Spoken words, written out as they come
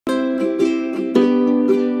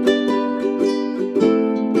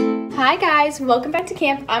Hi guys, welcome back to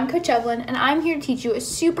camp. I'm Coach Evelyn and I'm here to teach you a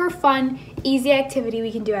super fun, easy activity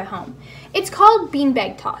we can do at home. It's called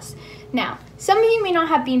beanbag toss. Now, some of you may not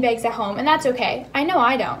have beanbags at home and that's okay. I know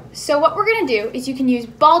I don't. So what we're gonna do is you can use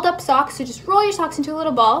balled up socks, so just roll your socks into a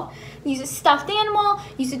little ball, use a stuffed animal,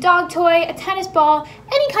 use a dog toy, a tennis ball,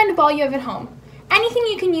 any kind of ball you have at home. Anything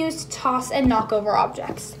you can use to toss and knock over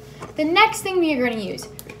objects. The next thing we are gonna use,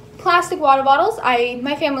 plastic water bottles.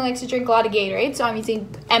 My family likes to drink a lot of Gatorade, so I'm using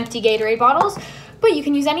empty Gatorade bottles, but you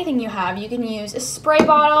can use anything you have. You can use a spray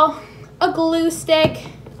bottle, a glue stick,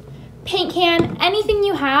 paint can, anything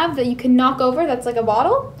you have that you can knock over that's like a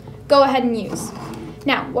bottle, go ahead and use.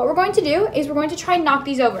 Now, what we're going to do is we're going to try and knock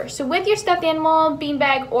these over. So with your stuffed animal,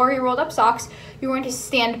 beanbag, or your rolled up socks, you're going to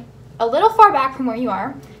stand a little far back from where you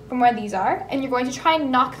are, from where these are, and you're going to try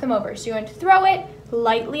and knock them over. So you're going to throw it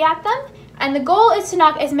lightly at them, and the goal is to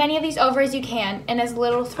knock as many of these over as you can and as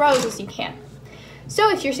little throws as you can. So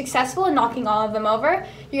if you're successful in knocking all of them over,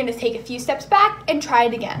 you're going to take a few steps back and try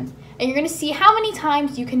it again. And you're going to see how many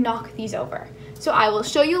times you can knock these over. So I will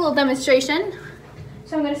show you a little demonstration.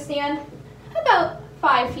 So I'm going to stand about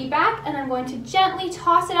 5 feet back and I'm going to gently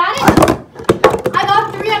toss it at it. I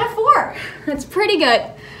got 3 out of 4. That's pretty good.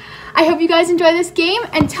 I hope you guys enjoy this game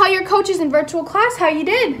and tell your coaches in virtual class how you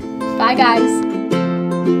did. Bye guys.